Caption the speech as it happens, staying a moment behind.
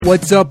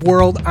What's up,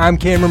 world? I'm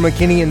Cameron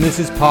McKinney, and this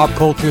is Pop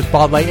Culture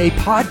Spotlight, a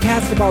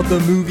podcast about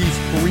the movies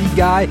Free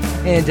Guy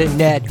and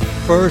Annette.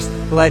 First,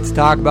 let's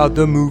talk about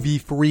the movie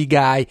Free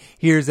Guy.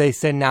 Here's a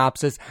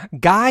synopsis.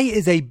 Guy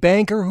is a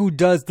banker who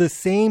does the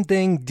same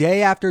thing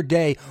day after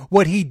day.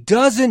 What he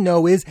doesn't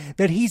know is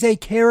that he's a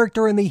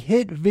character in the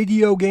hit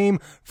video game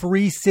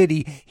Free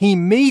City. He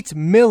meets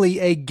Millie,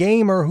 a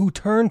gamer who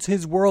turns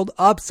his world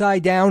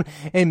upside down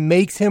and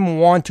makes him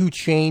want to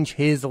change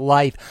his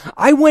life.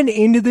 I went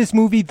into this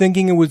movie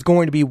thinking it was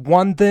going to be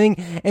one thing,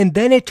 and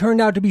then it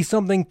turned out to be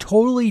something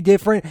totally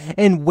different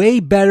and way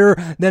better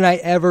than I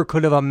ever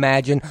could have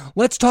imagined.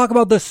 Let's talk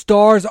about the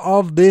stars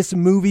of this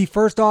movie.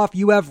 First off,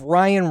 you have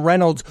Ryan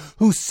Reynolds,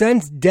 who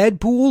since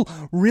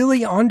Deadpool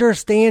really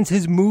understands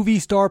his movie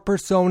star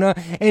persona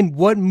and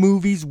what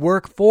movies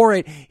work for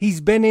it.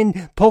 He's been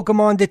in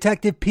Pokemon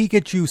Detective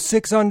Pikachu,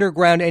 Six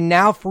Underground, and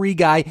now Free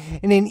Guy,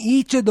 and in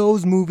each of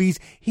those movies,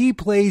 he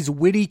plays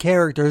witty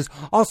characters.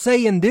 I'll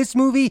say in this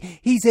movie,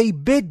 he's a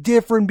bit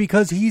different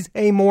because he's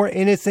a more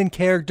innocent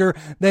character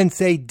than,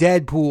 say,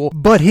 Deadpool,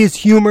 but his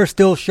humor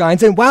still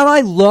shines. And while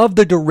I love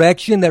the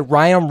direction that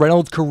Ryan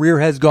Reynolds'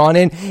 career has gone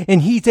in,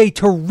 and he's a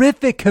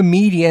terrific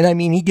comedian, I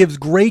mean, he gives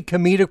great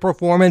comedic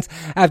performance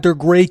after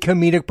great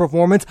comedic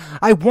performance,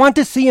 I want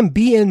to see him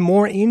be in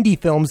more indie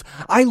films.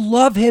 I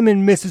love him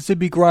in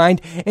Mississippi Grind,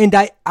 and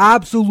I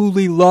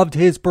absolutely loved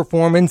his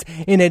performance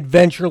in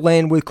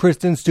Adventureland with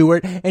Kristen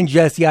Stewart and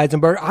Jesse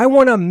Eisenberg. I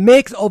want a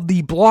mix of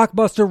the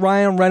blockbuster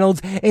Ryan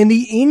Reynolds and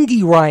the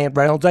indie Ryan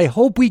Reynolds. I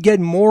hope we get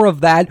more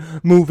of that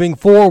moving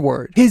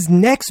forward. His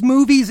next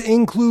movies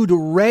include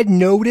Red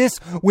Notice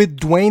with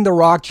Dwayne "The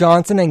Rock"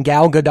 Johnson and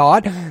Gal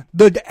Gadot,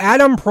 The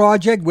Adam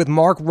Project with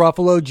Mark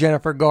Ruffalo,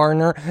 Jennifer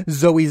Garner,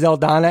 Zoe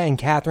Saldana, and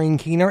Catherine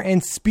Keener,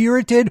 and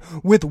Spirited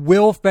with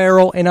Will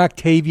Ferrell and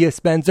Octavia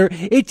Spencer.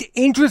 It's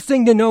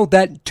interesting to note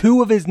that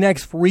two of his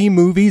next Free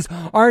movies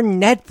are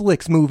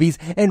Netflix movies,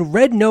 and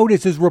Red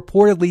Notice is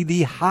reportedly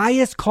the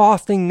highest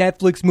costing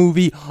Netflix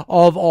movie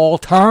of all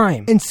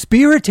time. And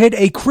Spirited,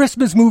 a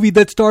Christmas movie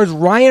that stars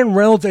Ryan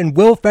Reynolds and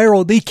Will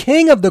Ferrell, the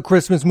king of the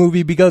Christmas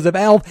movie because of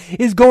Elf,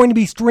 is going to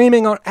be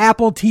streaming on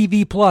Apple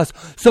TV+.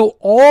 So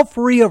all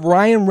three of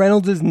Ryan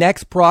Reynolds'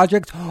 next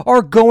projects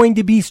are going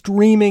to be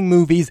streaming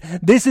movies.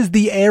 This is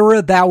the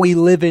era that we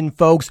live in,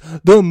 folks.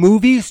 The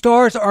movie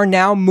stars are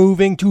now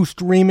moving to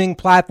streaming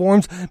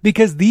platforms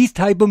because these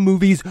type of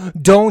movies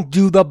don't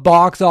do the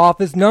box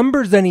office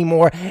numbers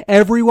anymore.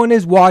 Everyone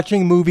is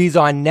watching movies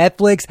on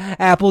Netflix,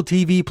 Apple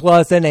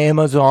TV+, and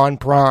Amazon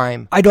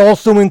Prime. I'd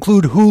also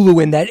include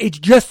Hulu in that. It's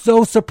just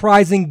so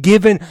surprising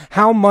given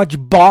how much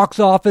box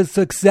office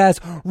success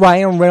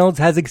Ryan Reynolds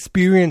has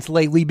experienced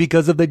lately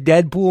because of the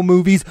Deadpool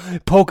movies,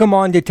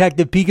 Pokemon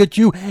Detective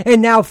Pikachu,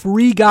 and now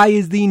Free Guy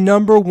is the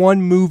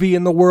 #1 movie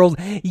in the world,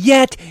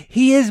 yet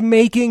he is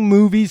making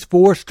movies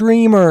for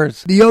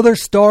streamers. The other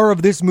star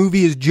of this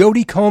movie is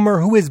Jodie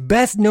Comer, who is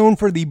best known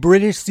for the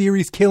British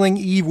series Killing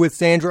Eve with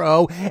Sandra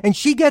Oh, and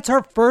she gets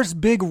her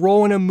first big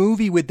role in a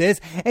movie with this,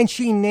 and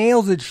she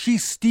nails it. She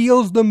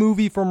steals the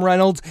movie from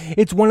Reynolds.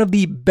 It's one of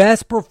the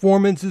best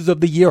performances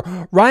of the year.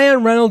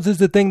 Ryan Reynolds is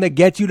the thing that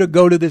gets you to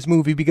go to this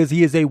movie because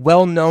he is a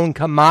well-known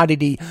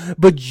commodity,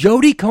 but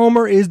Jodie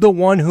Comer is the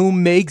one who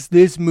makes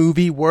this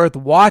movie worth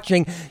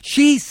watching.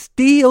 She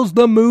steals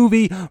the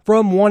movie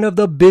from one of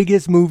the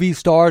biggest movie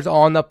stars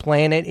on the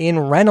planet in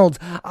Reynolds.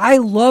 I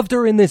loved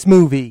her in this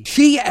movie.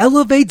 She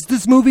elevates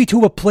this movie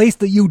to a place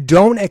that you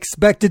don't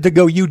expect it to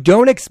go. You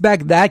don't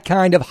expect that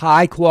kind of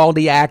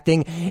high-quality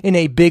acting in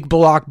a big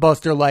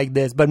blockbuster like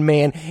this, but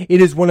man,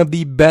 it is one of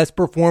the best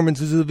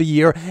performances of the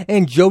year,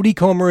 and Jodie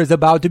Comer is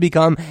about to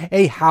become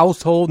a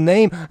household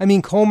name. I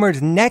mean,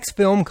 Comer's next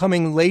film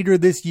coming later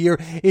this year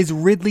is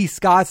Ridley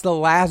Scott's The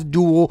Last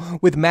Duel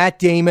with Matt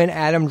Damon,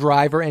 Adam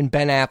Driver, and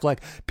Ben Affleck.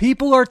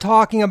 People are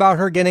talking about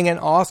her getting an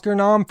Oscar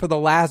nom for The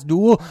Last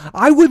Duel.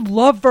 I would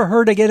love for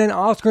her to get an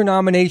Oscar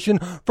nomination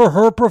for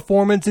her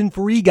performance in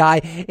Free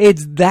Guy.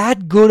 It's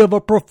that good of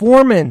a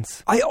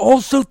performance. I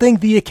also think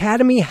the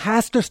Academy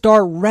has to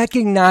start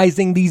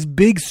recognizing these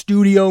big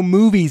studio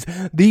movies.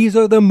 These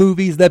are the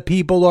movies that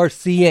people are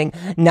seeing,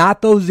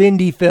 not those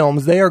indie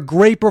films. They are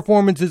great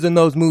performances in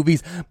those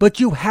movies, but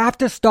you have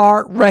to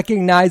start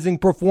recognizing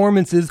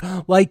performances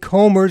like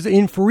Comer's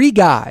in Free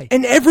Guy.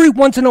 And every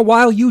once in a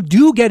while, you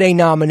do get a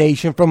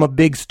nomination from a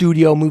big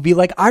studio movie.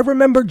 Like, I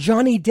remember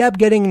Johnny Depp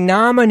getting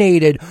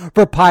nominated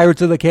for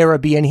Pirates of the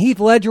Caribbean. Heath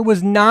Ledger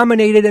was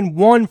nominated and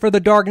won for The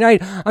Dark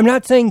Knight. I'm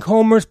not saying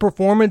Comer's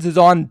performance is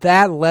on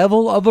that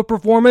level of a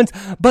performance,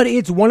 but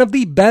it's one of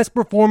the best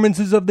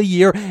performances of the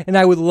year, and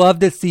I would love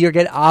to see her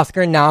get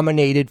Oscar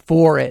nominated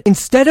for it.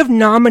 Instead of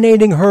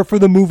nominating her for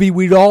the movie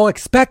we'd all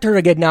expect her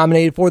to get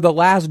nominated for, The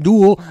Last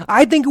Duel,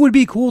 I think it would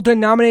be cool to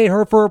nominate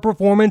her for a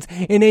performance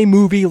in a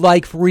movie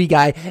like Free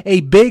Guy,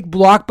 a big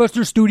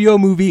blockbuster studio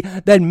movie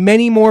that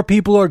many more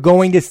people are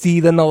going to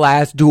see than The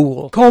Last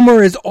Duel.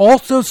 Comer is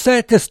also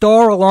set to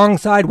star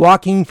alongside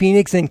Joaquin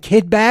Phoenix in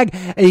Kid Bag,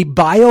 a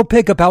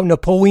biopic about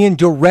Napoleon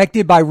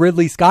directed by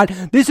Ridley Scott.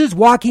 This is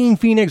Joaquin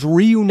Phoenix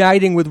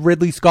reuniting with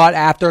Ridley Scott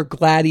after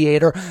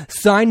Gladiator.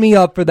 Sign me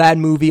up for that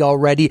movie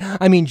already.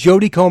 I mean,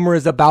 Jodie Comer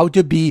is about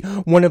to be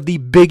one of the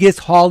biggest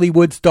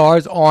Hollywood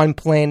stars on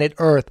planet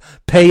Earth.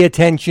 Pay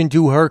attention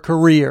to her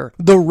career.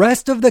 The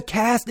rest of the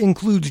cast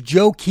includes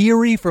Joe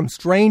Keery from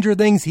Stranger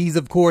Things. He's,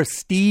 of course,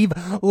 Steve.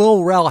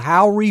 Lil Rel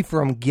Howery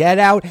from Get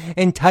Out.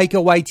 And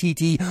Taika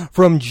Waititi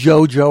from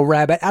Jojo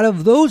Rabbit. Out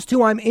of those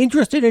two, I'm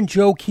interested in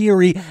Joe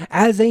Keery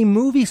as a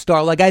movie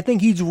star. Like, I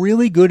think he's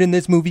really good in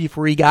this movie,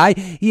 Free Guy.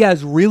 He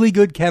has really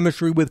good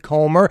chemistry with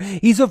Comer.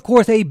 He's, of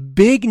course, a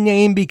big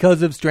name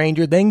because of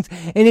Stranger Things.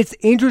 And it's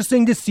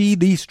interesting to see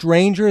these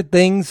Stranger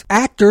Things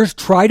actors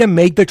try to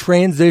make the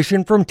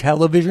transition from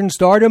television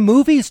star to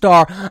movie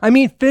star. I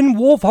mean, Finn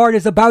Wolfhard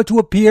is about to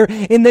appear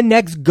in the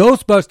next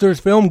Ghostbusters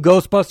film,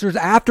 Ghostbusters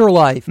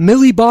Afterlife.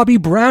 Millie Bobby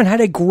Brown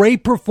had a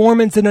great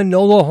performance in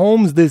Enola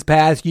Holmes this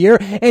past year,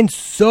 and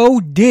so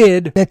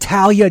did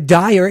Natalia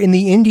Dyer in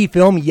the indie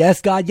film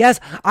Yes, God, Yes.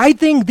 I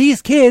think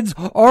these kids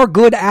are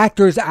good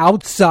actors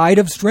outside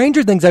of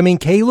Stranger Things. I mean,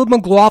 Caleb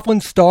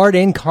McLaughlin starred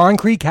in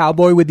Concrete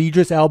Cowboy with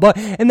Idris Elba,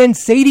 and then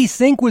Sadie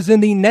Sink was in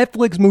the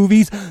Netflix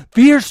movies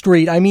Fear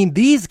Street. I mean,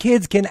 these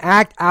kids can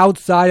act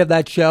outside of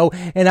that show,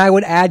 and I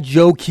would add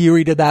Joe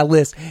Keery to that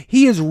list.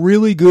 He is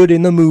really good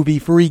in the movie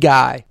Free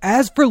Guy.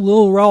 As for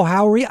Lil Rel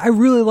Howery, I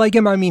really like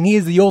him. I mean, he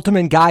is the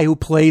ultimate guy who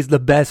plays the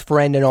best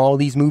friend in all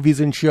these movies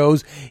and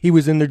shows. He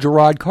was in the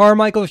Gerard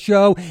Carmichael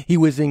Show. He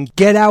was in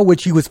Get Out,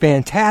 which he was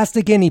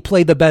fantastic in. He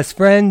played the best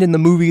friend in the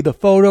movie The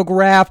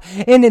Photograph.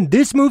 And in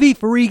this movie,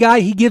 Free Guy,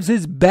 he gives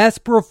his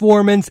best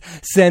performance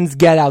since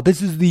Get Out.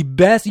 This is the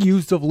best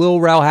use of Lil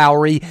Rel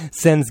Howery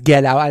since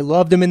Get Out. I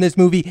loved him in this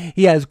movie.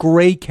 He has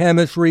great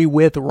chemistry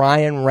with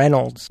Ryan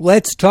Reynolds.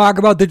 Let's talk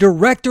about the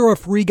director of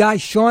Free Guy,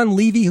 Shawn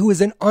Levy, who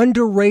is an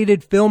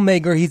underrated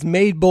filmmaker. He's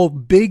made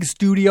both big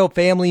studio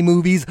family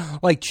movies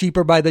like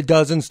Cheaper by the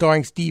Dozen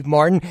starring Steve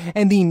Martin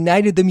and the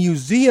Night at the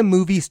Museum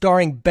movie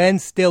starring Ben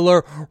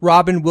Stiller,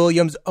 Robin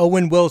Williams,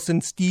 Owen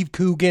Wilson, Steve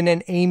Coogan,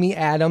 and Amy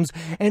Adams.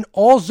 And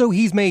also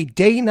he's made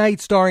Date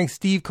Night starring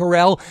Steve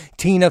Carell,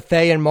 Tina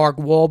Fey, and Mark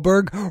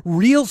Wahlberg,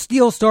 Real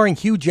Steel starring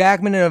Hugh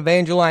Jackman and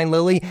Evangeline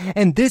Lilly,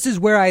 and This Is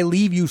Where I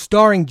Leave You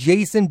starring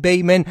Jason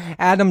Bateman,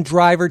 Adam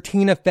Driver,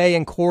 Tina Fey,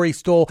 and Corey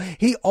Stoll.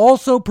 He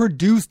also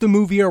produced the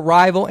movie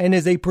Arrival and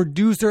is a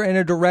producer and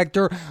a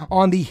director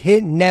on the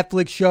hit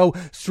Netflix show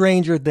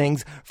Stranger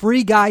Things.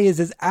 Free Guy is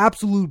his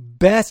absolute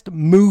best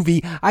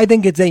movie. I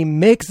think it's a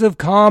mix of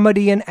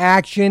comedy and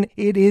action.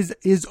 It is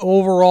his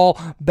overall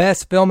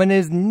best film, and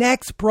his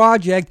next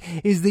project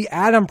is The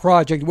Adam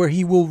Project, where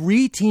he will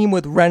re-team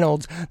with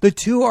Reynolds. The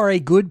two are a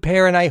good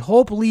pair, and I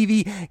hope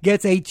Levy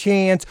gets a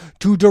chance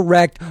to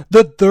direct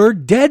the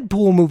third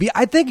Deadpool movie.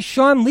 I think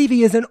Shawn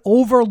Levy is an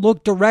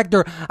overlooked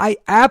director. I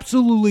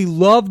absolutely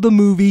love the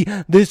movie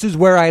This Is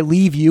Where I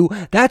Leave You.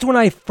 That's when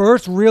I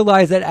first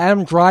realized that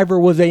Adam Driver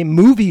was a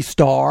movie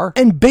star,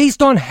 and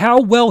based on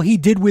how well he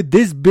did with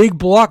this big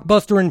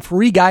blockbuster in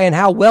Free Guy and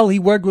how well he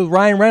worked with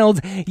Ryan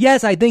Reynolds,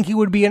 yes, I think he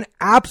would be an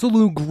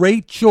absolute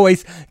great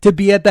choice to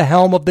be at the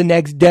helm of the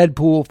next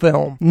Deadpool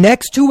film.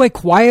 Next to A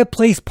Quiet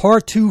Place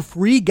Part 2,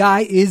 Free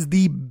Guy is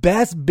the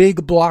best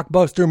big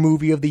blockbuster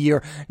movie of the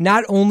year.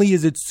 Not only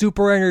is it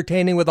super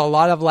entertaining with a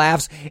lot of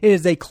laughs, it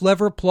is a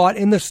clever plot,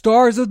 and the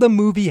stars of the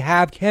movie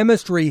have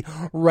chemistry.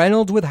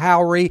 Reynolds with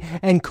Howery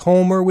and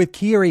Comer with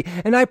Keery,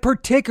 and I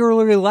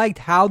particularly liked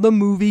how the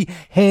movie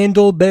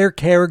handled their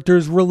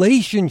characters'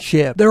 relationship.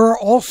 There are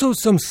also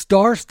some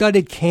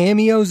star-studded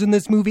cameos in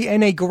this movie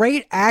and a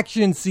great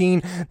action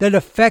scene that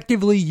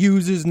effectively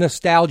uses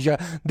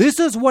nostalgia. This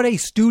is what a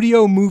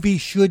studio movie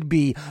should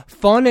be.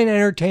 Fun and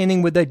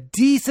entertaining with a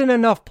decent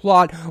enough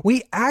plot.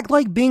 We act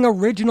like being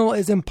original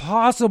is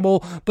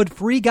impossible, but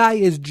Free Guy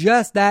is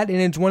just that, and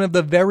it's one of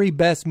the very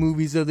best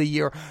movies of the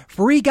year.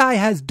 Free Guy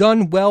has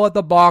done well at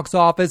the box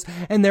office,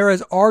 and there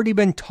has already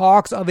been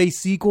talks of a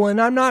sequel,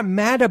 and I'm not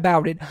mad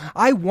about it.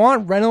 I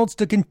want Reynolds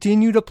to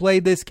continue to play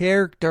this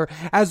character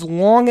as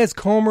long as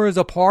Comer is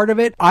a part of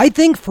it. I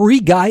think Free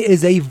Guy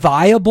is a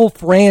viable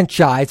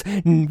franchise.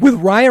 With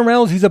Ryan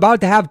Reynolds, he's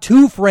about to have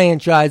two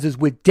franchises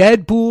with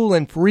Deadpool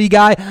and Free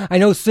Guy. I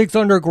know Six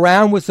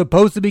Underground was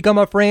supposed to become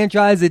a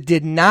franchise. It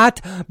did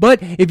not. But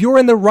if you're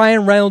in the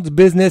Ryan Reynolds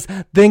business,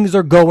 things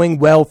are going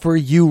well for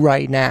you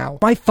right now.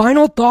 My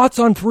final thoughts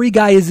on Free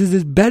Guy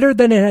is better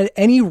than it had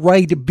any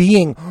right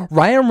being.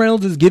 Ryan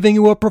Reynolds is giving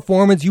you a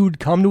performance you would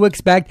come to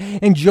expect,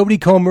 and Jodie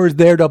Comer is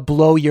there to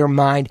blow your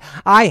mind.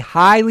 I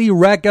highly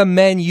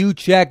recommend you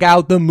check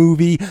out the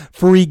movie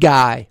Free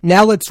Guy.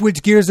 Now let's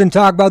switch gears and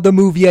talk about the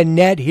movie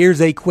Annette.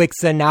 Here's a quick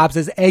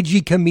synopsis.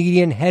 Edgy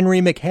comedian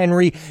Henry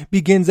McHenry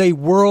begins a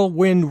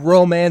whirlwind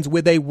romance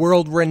with a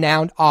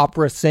world-renowned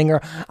opera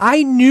singer.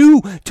 I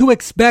knew to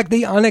expect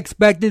the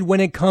unexpected when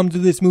it comes to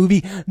this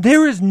movie.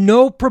 There is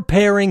no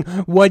preparing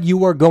what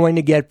you are going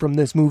to get from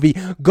this movie.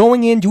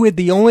 Going into it,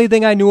 the only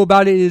thing I knew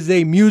about it is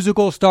a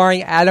musical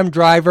starring Adam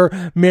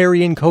Driver,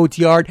 Marion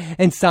Cotillard,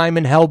 and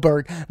Simon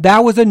Helberg.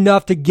 That was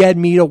enough to get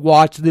me to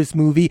watch this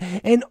movie,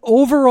 and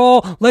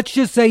overall, let's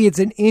just say it's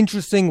an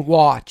interesting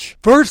watch.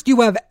 First,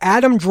 you have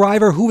Adam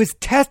Driver, who is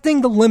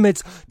testing the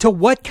limits to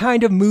what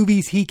kind of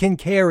movies he can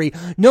carry.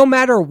 No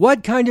matter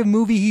what kind of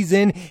movie he's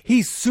in,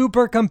 he's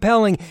super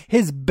compelling.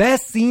 His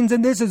best scenes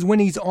in this is when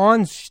he's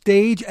on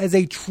stage as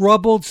a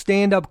troubled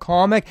stand-up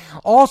comic.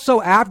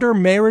 Also, after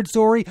Marriage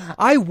Story,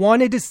 I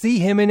wanted to see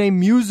him in a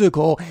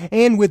musical,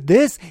 and with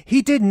this,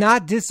 he did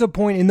not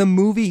disappoint. In the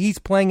movie, he's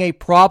playing a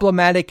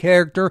problematic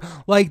character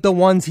like the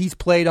ones he's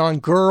played on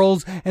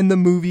Girls and the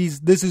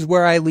movies This Is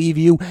Where I Leave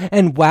You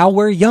and While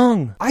We're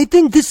Young. I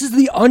think this is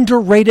the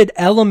underrated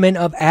element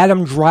of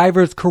Adam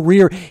Driver's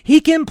career.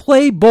 He can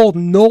play both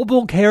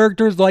noble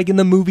characters like in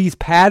the movies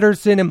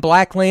Patterson and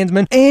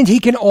BlacKkKlansman, and he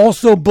can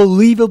also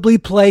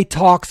believably play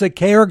toxic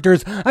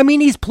characters. I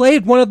mean, he's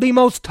played one of the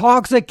most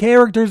toxic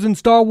characters in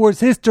Star Wars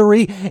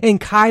history in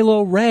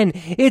Kylo Ren.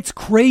 It's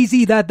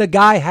crazy that the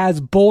guy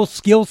has both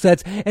skill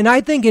sets, and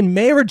I think in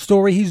Marriage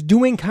Story, he's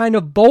doing kind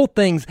of both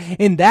things.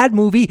 In that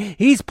movie,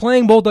 he's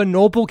playing both a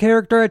noble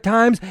character at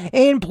times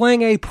and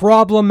playing a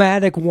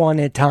problematic one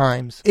at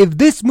times. If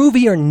this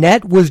movie or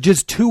Net was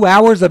just 2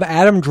 hours of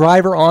Adam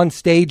Driver on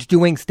stage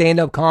doing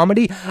stand-up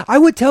comedy, I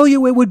would tell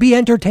you it would be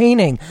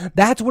entertaining.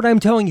 That's what I'm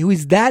telling you.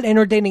 He's that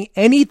entertaining.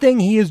 Anything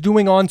he is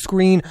doing on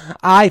screen,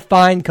 I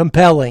find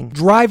compelling.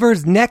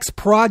 Driver's next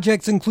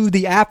projects include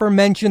the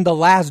aforementioned The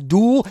Last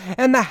Duel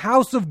and The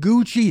House of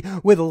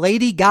Gucci with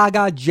Lady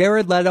Gaga,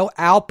 Jared Leto,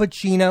 Al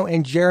Pacino,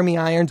 and Jeremy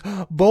Irons,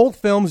 both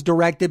films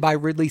directed by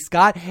Ridley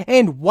Scott,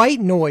 and White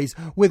Noise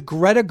with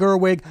Greta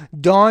Gerwig,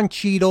 Don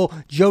Cheadle,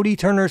 Jodie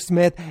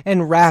Turner-Smith,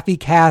 and Raffi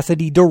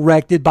Cassidy,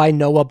 directed by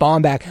Noah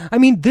Baumbach. I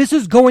mean, this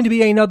is going to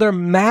be another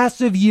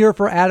massive year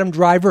for Adam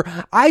Driver.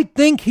 I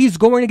think he's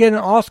going to get an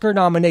Oscar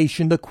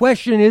nomination. The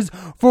question is,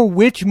 for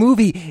which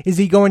movie? Is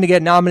he going to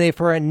get nominated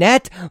for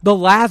Annette, The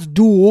Last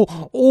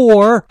Duel,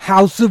 or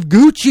House of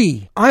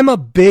Gucci? I'm a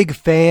big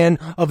fan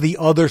of the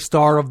other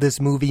star of this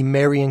movie,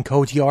 Marion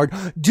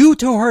Cotillard, due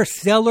to her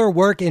stellar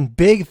work in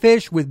Big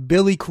Fish with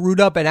Billy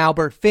Crudup and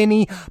Albert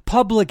Finney,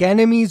 Public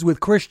Enemies with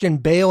Christian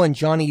Bale and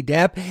Johnny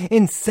Depp,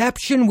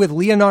 Inception with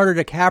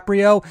Leonardo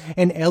DiCaprio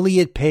and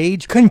Elliot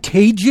Page,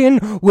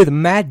 Contagion with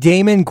Matt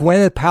Damon,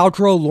 Gwyneth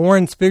Paltrow,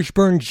 Lawrence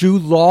Fishburne,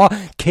 Jude Law,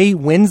 Kate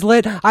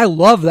Winslet. I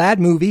love that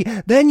movie.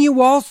 Then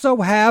you also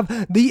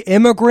have The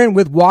Immigrant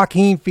with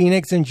Joaquin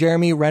Phoenix and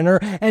Jeremy Renner,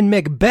 and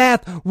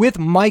Macbeth with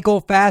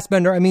Michael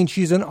Fassbender. I mean,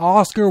 she's an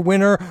Oscar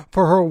winner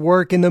for her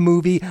work in the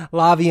movie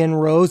La Vie en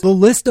Rose. The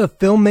list of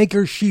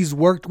filmmakers she's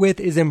worked with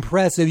is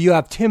impressive. You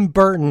have Tim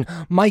Burton,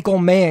 Michael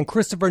Mann,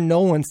 Christopher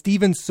Nolan,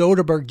 Steven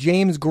Soderbergh,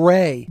 James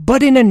Gray.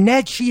 But in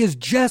Annette, she is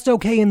just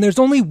okay, and there's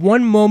only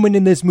one moment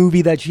in this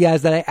movie that she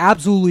has that I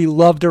absolutely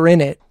loved her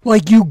in it.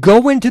 Like, you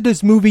go into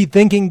this movie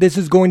thinking this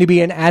is going to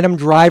be an Adam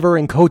Driver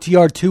and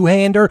Cotillard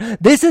two-hander.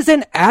 This is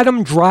an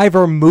Adam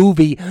Driver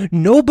movie.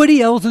 Nobody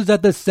else is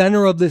at the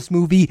center of this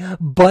movie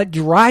but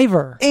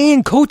Driver.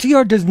 And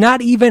Cotillard does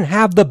not even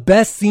have the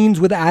best scenes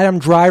with Adam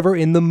Driver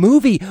in the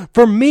movie.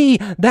 For me,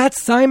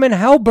 that's Simon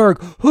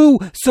Helberg,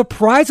 who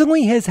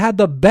surprisingly has had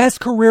the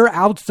best career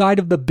outside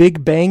of The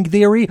Big Bang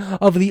Theory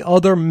of the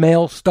other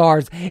male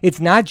stars. It's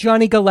not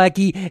Johnny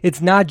Galecki,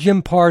 it's not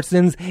Jim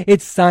Parsons,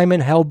 it's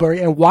Simon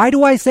Helberg. And why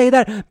do I say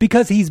that?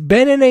 Because he's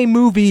been in a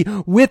movie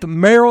with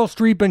Meryl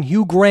Streep and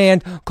Hugh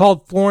Grant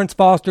called Florence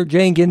Foster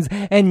Jenkins,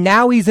 and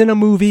now he's in a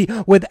movie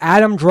with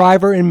Adam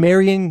Driver and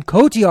Marion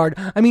Cotillard.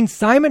 I mean,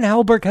 Simon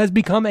Helberg has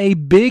become a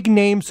big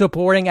name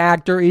supporting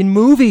actor in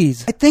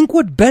movies. I think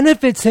what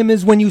benefits him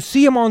is when you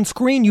see him on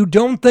screen, you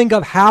don't think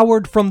of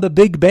Howard from The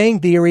Big Bang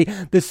Theory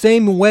the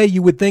same way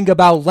you would think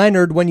about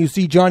Leonard when you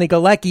see Johnny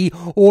Galecki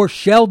or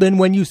Sheldon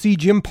when you see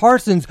Jim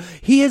Parsons.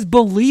 He is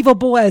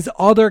believable as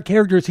other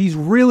characters. He's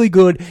really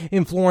good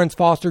in Florence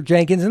Foster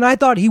Jenkins, and I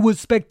thought he was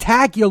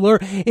spectacular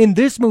in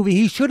this movie.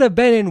 He should have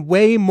been in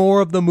way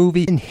more of the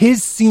movie, and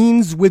his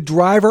scenes with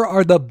Driver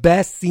are the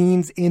best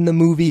scenes in the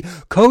movie.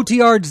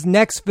 Cotillard's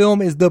next film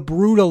is The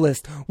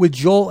Brutalist with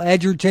Joel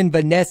Edgerton,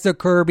 Vanessa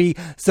Kirby,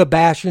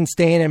 Sebastian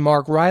Stan, and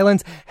Mark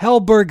Rylance.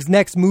 Helberg's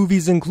next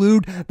movies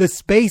include The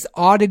Space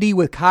Oddity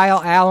with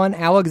Kyle Allen,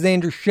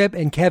 Alexander Shipp,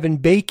 and Kevin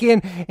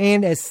Bacon,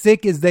 and As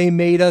Sick as They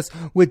Made Us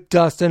with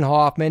Dustin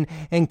Hoffman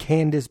and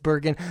Candice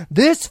Bergen.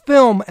 This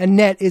film,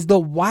 Annette, is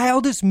the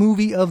wildest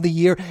movie of the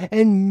year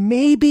and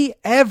maybe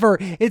ever.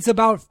 It's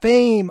about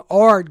fame,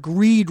 art,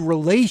 greed,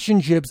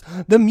 relationships.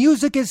 The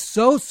music is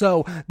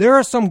so-so. There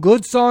are some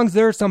good songs,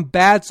 there are some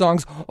bad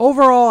songs.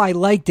 Overall, I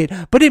liked it,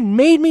 but it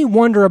made me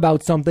wonder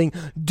about something.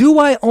 Do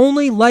I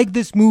only like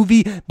this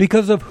movie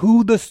because of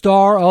who the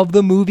star of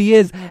the movie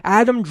is?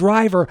 Adam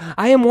Driver.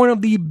 I am one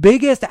of the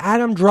biggest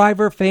Adam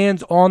Driver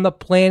fans on the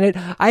planet.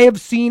 I have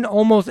seen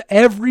almost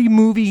every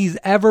movie he's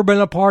ever been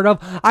a part of.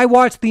 I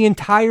watched the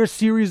entire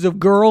series of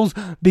Girls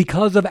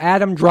because of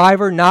Adam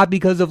Driver, not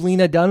because of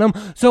Lena Dunham.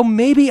 So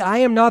maybe I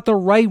am not the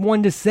right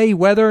one to say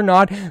whether or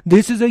not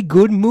this is a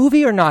good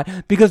movie or not.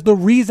 not, because the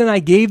reason I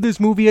gave this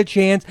movie a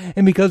chance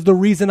and because the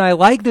reason I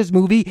like this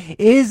movie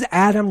is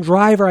Adam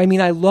Driver. I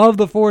mean, I love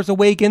The Force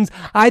Awakens.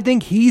 I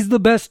think he's the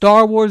best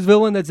Star Wars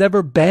villain that's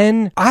ever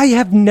been. I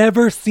have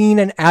never seen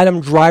an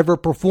Adam Driver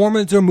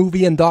performance or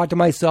movie and thought to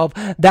myself,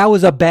 that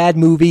was a bad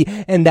movie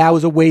and that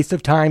was a waste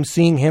of time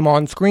seeing him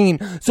on screen.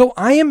 So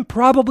I am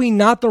probably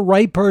not the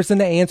right person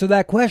to answer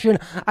that question.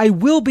 I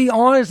will be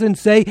honest and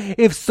say,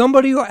 if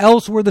somebody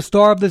else were the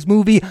star of this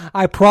movie,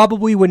 I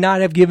probably would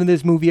not have given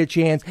this movie a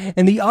chance.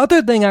 And the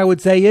other thing I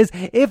would say is,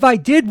 if I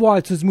did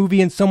watch this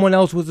movie and someone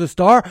else was the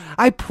star,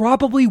 I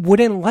probably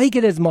wouldn't like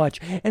it as much.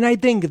 And I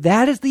think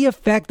that is the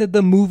effect that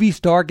the movie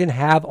star can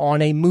have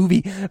on a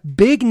movie.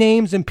 Big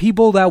names and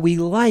people that we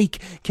like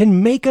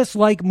can make us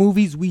like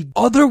movies we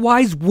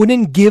otherwise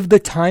wouldn't give the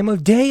time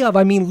of day of.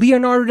 I mean,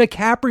 Leonardo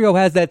DiCaprio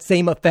has that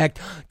same effect.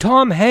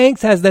 Tom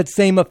Hanks has that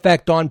same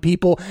effect on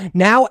people.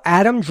 Now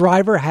Adam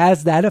Driver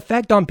has that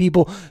effect on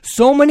people.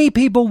 So many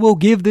people will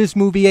give this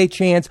movie a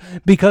chance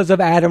because of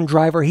Adam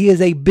Driver. He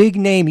is a big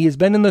name. He has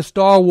been in the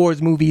Star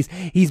Wars movies.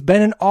 He's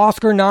been an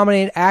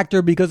Oscar-nominated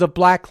actor because of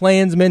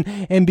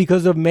BlacKkKlansman and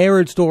because of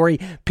Marriage Story.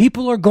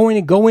 People are going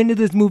to go into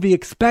this movie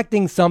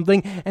expecting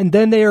something, and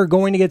then they are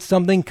going to get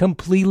something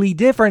completely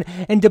different.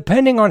 And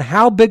depending on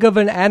how big of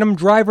an Adam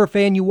Driver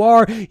fan you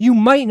are, you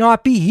might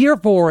not be here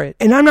for it.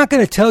 And I'm not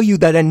going to tell you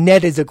that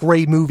Annette is a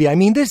great movie. I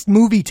mean, this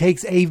movie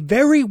takes a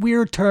very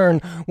weird turn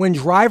when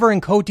Driver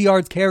and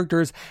Cotillard's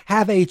characters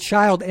have a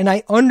child, and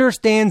I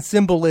understand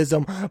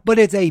symbolism, but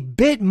it's a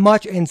bit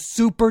much and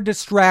super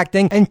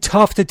distracting and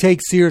tough to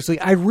take seriously.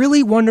 I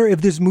really wonder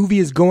if this movie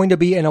is going to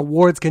be an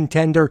awards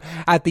contender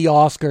at the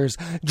Oscars.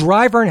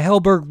 Driver and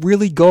Helberg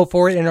really go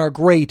for it and are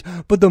great,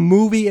 but the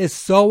movie is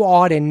so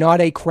odd and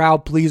not a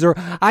crowd pleaser.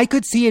 I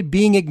could see it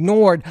being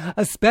ignored,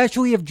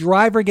 especially if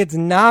Driver gets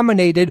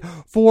nominated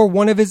for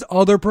one of his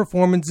other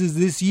performances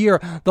this year,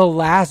 The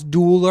Last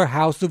Duel or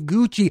House of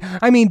Gucci.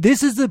 I mean,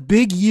 this is a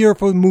big year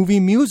for movie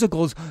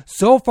musicals.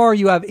 So far,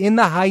 you have In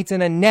the Heights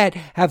and Annette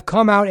have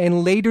come out,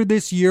 and later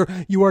this year,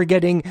 you are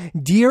getting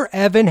Dear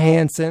Evan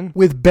Hansen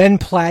with Ben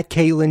Platt,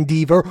 Caitlin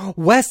Dever,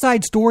 West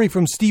Side Story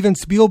from Steven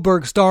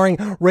Spielberg starring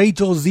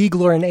Rachel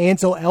Ziegler and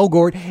Ansel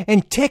Elgort,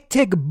 and Tick,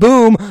 Tick,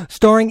 Boom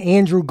starring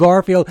Andrew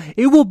Garfield.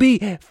 It will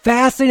be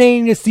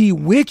fascinating to see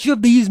which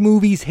of these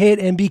movies hit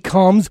and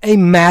becomes a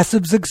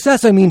massive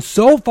success. I mean,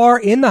 so far,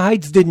 In the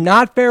Heights did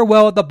not fare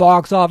well at the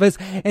box office,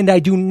 and I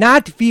do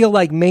not feel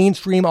like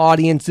mainstream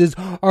audiences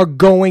are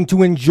going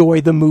to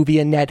enjoy the movie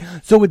Annette.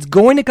 So it's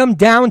going to come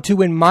down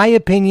to, in my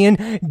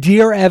opinion,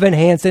 Dear Evan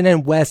Hansen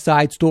and West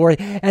Side Story.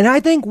 And I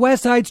think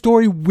West Side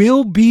Story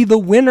will be the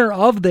winner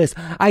of this.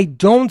 I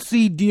don't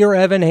see Dear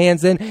Evan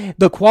Hansen.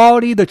 The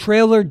quality, the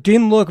trailer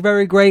didn't look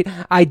very great.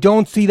 I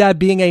don't see that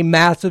being a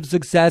massive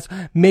success.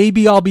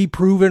 Maybe I'll be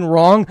proven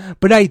wrong,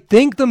 but I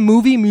think the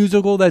movie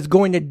musical that's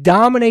going to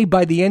dominate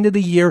by the end of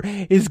the year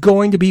is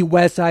going to be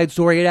West Side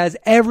Story. It has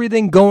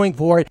everything going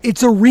for it.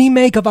 It's a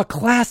remake of a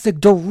classic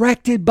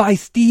directed by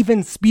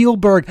Steven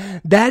Spielberg.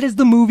 That is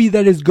the movie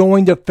that is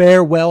going to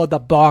fare well at the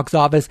box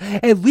office.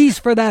 At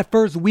least for that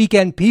first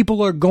weekend,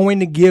 people are going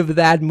to give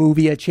that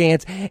movie a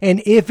chance.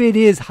 And if it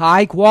is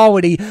high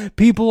quality,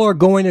 people are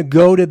going to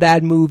go to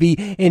that movie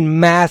in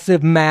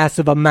massive,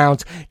 massive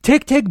amounts.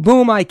 Tick, Tick,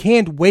 Boom, I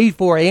can't wait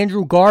for.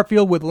 Andrew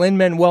Garfield with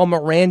Lin-Manuel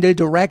Miranda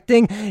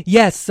directing.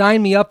 Yes,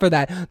 sign me up for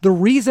that. The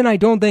reason I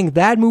don't think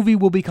that movie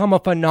will become a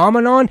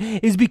phenomenon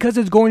is because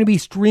it's going to be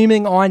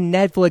streaming on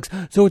Netflix,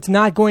 so it's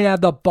not going to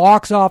have the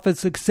box office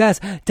success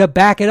to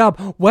back it up.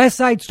 West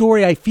Side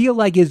Story, I feel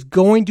like, is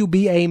going to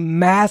be a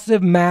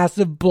massive,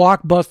 massive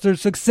blockbuster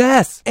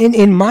success. And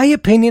in my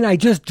opinion, I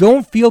just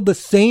don't feel the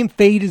same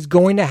fate is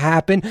going to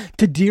happen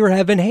to Dear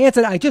Evan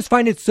Hansen. I just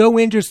find it so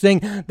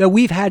interesting that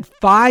we've had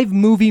 5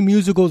 movie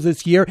musicals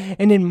this year,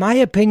 and in my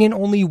opinion,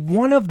 only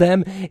one of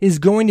them is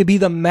going to be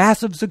the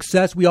massive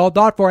success we all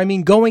thought for. I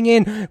mean, going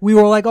in, we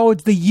were like, oh,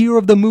 it's the year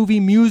of the movie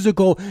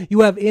musical.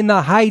 You have In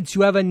the Heights,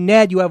 you have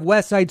Annette, you have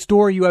West Side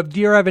Story, you have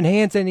Dear Evan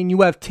Hansen, and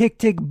you have Tick,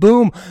 Tick,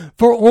 Boom.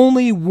 For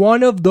only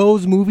one of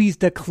those movies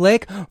to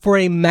click for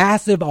a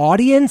massive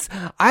audience,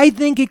 I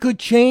think it could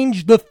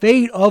change the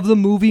fate of the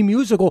movie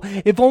musical.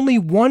 If only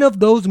one of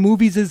those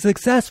movies is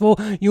successful,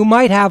 you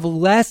might have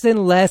less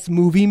and less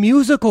movie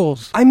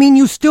musicals. I mean,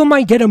 you still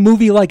might get a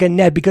movie like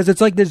Annette because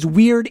it's like this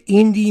weird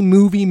indie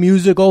movie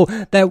musical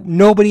that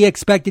nobody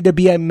expected to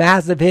be a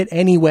massive hit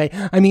anyway.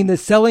 I mean, the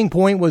selling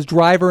point was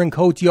Driver and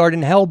Cotillard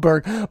and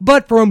Helberg.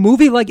 But for a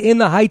movie like In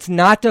the Heights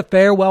not to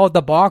fare well at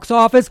the box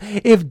office,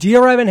 if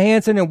Dear Evan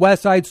Hansen and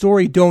West Side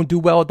Story don't do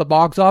well at the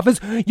box office,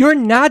 you're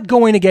not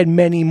going to get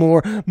many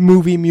more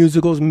movie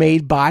musicals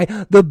made by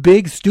the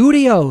big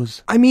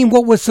studios. I mean,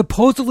 what was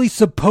supposedly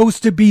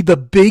supposed to be the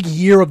big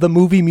year of the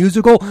movie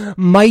musical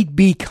might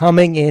be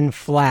coming in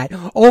flat.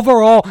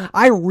 Overall,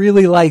 I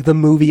really like the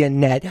movie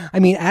Annette. I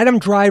mean, Adam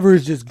Driver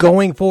is just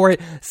going for it.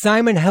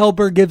 Simon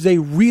Helberg gives a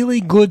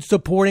really good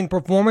supporting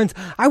performance.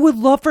 I would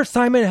love for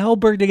Simon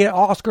Helberg to get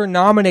Oscar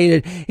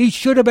nominated. He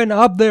should have been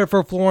up there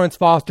for Florence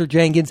Foster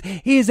Jenkins.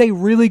 He is a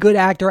really good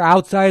actor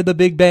outside of The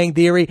Big Bang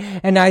Theory,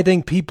 and I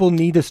think people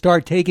need to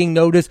start taking taking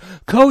notice.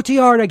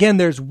 Cotillard, again,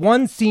 there's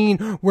one scene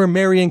where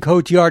Marion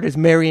Cotillard is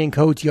Marion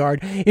Cotillard.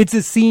 It's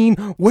a scene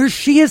where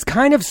she is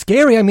kind of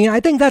scary. I mean,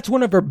 I think that's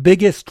one of her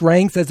biggest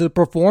strengths as a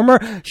performer.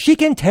 She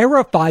can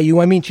terrify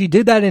you. I mean, she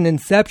did that in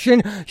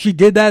Inception. She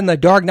did that in The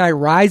Dark Knight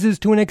Rises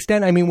to an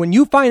extent. I mean, when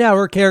you find out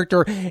her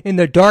character in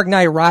The Dark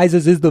Knight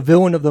Rises is the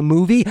villain of the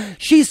movie,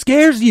 she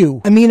scares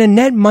you. I mean,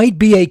 Annette might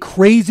be a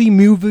crazy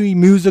movie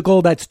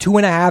musical that's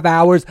 2.5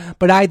 hours,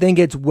 but I think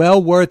it's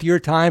well worth your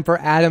time for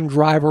Adam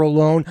Driver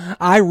alone.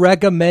 I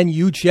recommend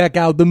you check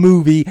out the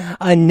movie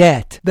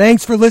Annette.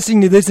 Thanks for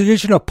listening to this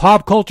edition of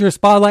Pop Culture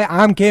Spotlight.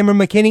 I'm Cameron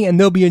McKinney, and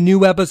there'll be a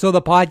new episode of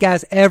the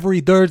podcast every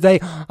Thursday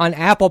on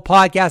Apple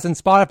Podcasts and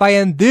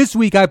Spotify. And this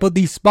week I put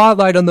the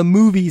spotlight on the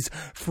movies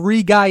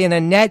Free Guy and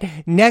Annette.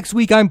 Next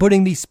week I'm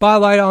putting the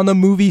spotlight on the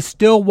movie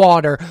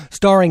Stillwater,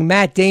 starring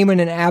Matt Damon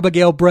and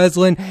Abigail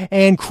Breslin,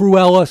 and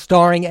Cruella,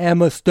 starring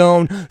Emma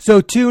Stone.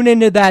 So tune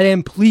into that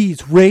and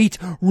please rate,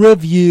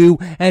 review,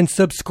 and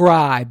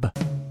subscribe.